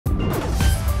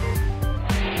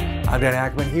I'm Dan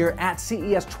Ackerman here at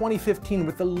CES 2015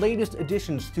 with the latest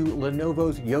additions to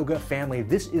Lenovo's Yoga family.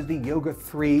 This is the Yoga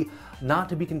 3, not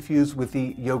to be confused with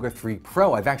the Yoga 3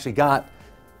 Pro. I've actually got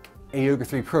a Yoga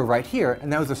 3 Pro right here,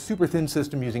 and that was a super thin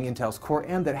system using Intel's Core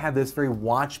M that had this very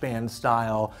watchband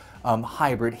style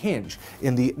hybrid hinge.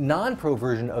 In the non-Pro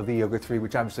version of the Yoga 3,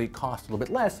 which obviously costs a little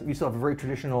bit less, you still have a very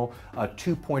traditional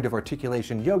two-point of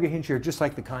articulation yoga hinge here, just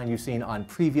like the kind you've seen on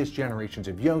previous generations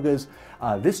of Yogas.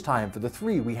 This time for the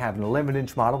 3, we have an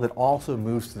 11-inch model that also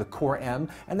moves to the Core M,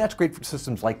 and that's great for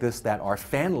systems like this that are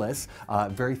fanless,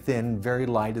 very thin, very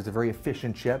light, is a very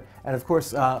efficient chip, and of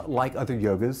course, like other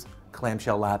Yogas,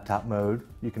 clamshell laptop mode,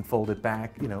 you can fold it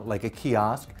back, like a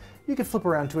kiosk. You can flip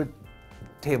around to a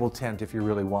table tent if you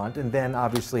really want, and then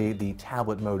obviously the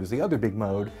tablet mode is the other big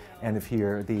mode, and if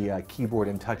here the keyboard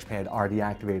and touchpad are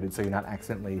deactivated so you're not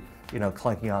accidentally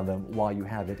clunking on them while you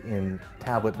have it in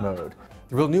tablet mode.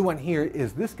 The real new one here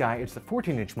is this guy. It's the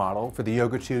 14-inch model. For the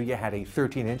Yoga 2 you had a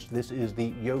 13-inch. This is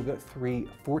the Yoga 3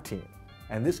 14.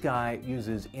 And this guy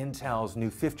uses Intel's new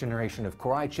 5th generation of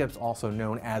Core i chips, also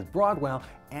known as Broadwell,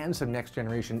 and some next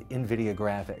generation NVIDIA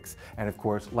graphics. And of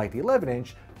course, like the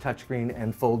 11-inch, touchscreen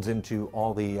and folds into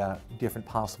all the different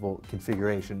possible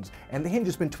configurations. And the hinge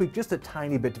has been tweaked just a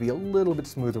tiny bit to be a little bit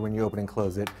smoother when you open and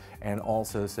close it, and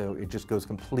also so it just goes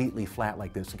completely flat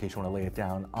like this in case you want to lay it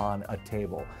down on a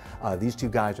table. These two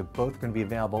guys are both going to be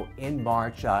available in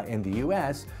March in the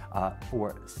US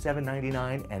for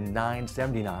 $799 and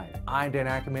 $979. I'm Dan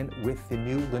Ackerman with the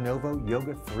new Lenovo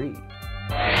Yoga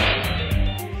 3.